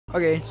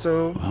Okay,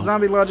 so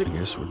zombie logic.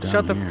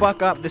 Shut the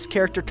fuck up. This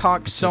character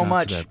talks so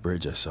much. That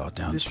bridge I saw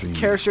downstream.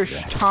 This character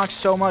talks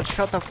so much.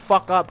 Shut the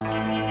fuck up.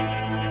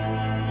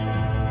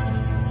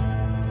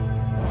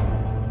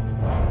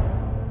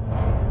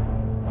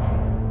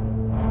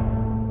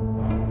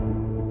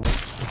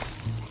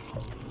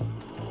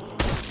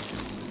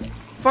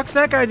 Fuck's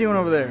that guy doing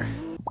over there?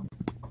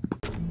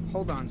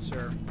 Hold on,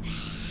 sir.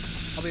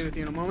 I'll be with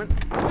you in a moment.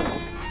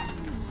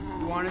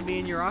 You want to be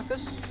in your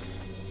office?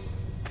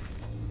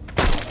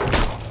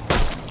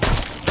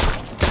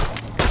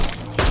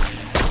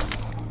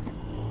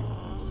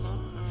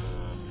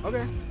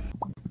 Okay.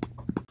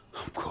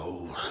 I'm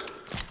cold.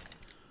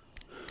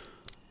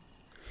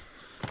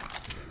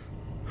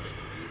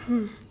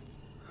 I'm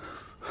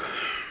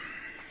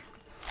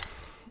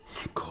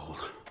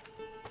cold.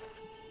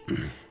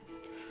 I'm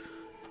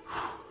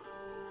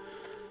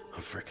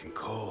freaking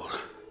cold.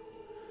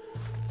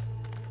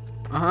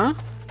 Uh-huh.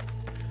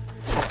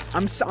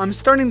 I'm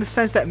starting to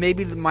sense that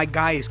maybe my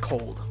guy is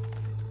cold.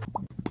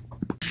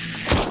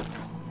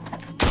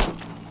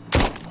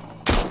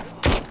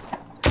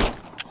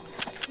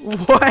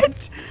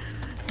 What?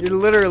 You're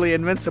literally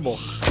invincible.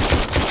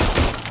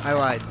 I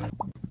lied.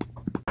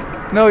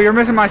 No, you're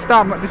missing my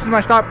stop. This is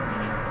my stop.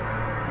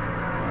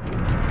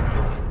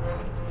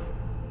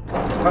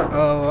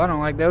 Uh-oh, I don't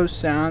like those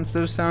sounds.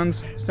 Those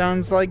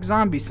sounds like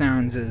zombie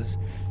sounds is.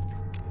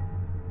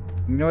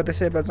 You know what they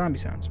say about zombie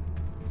sounds?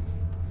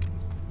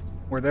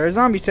 Where there are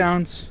zombie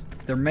sounds,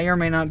 there may or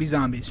may not be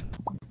zombies.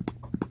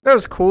 That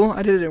was cool.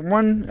 I did it in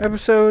one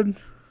episode.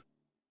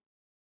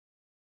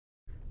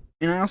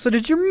 And I also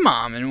did your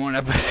mom in one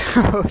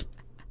episode.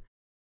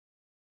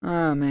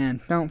 Oh man,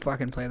 don't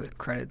fucking play the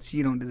credits.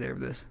 You don't deserve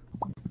this.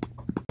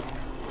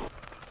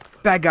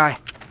 Bad guy.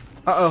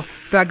 Uh-oh,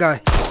 bad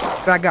guy.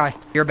 Bad guy.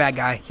 You're a bad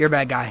guy. You're a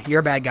bad guy.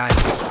 You're a bad guy.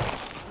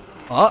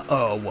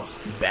 Uh-oh,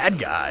 bad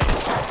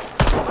guys.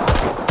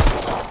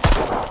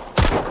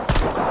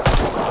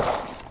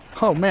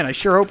 Oh man, I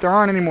sure hope there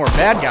aren't any more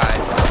bad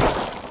guys.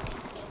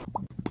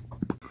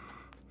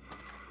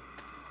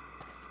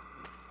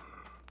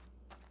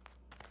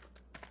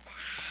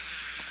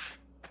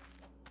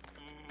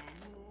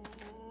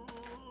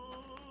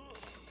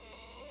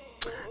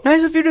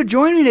 Nice of you to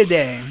join me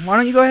today. Why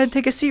don't you go ahead and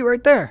take a seat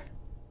right there?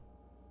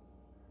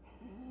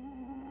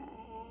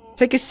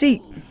 Take a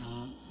seat.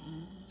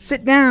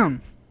 Sit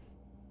down.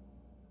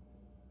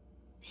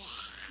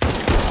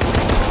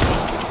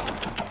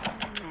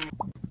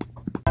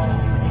 Oh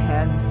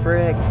man,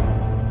 frick.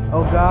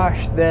 Oh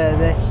gosh,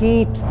 the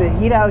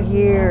heat out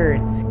here,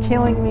 it's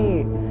killing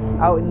me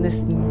out in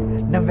this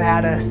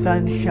Nevada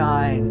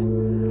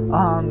sunshine.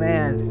 Oh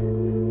man.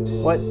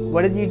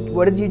 What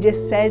did you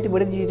just said? What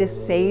did you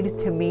just say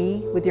to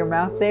me with your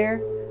mouth there?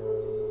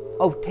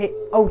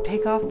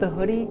 Take off the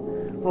hoodie?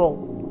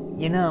 Well,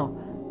 you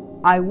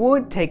know, I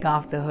would take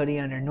off the hoodie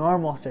under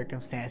normal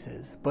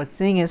circumstances, but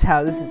seeing as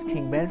how this is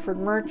Kingbenford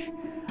merch,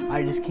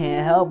 I just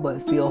can't help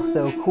but feel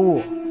so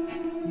cool.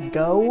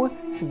 Go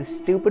to the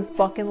stupid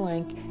fucking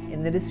link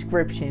in the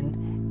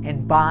description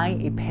and buy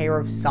a pair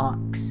of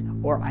socks,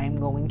 or I am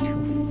going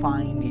to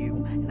find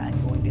you and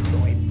I'm going to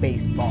throw a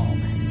baseball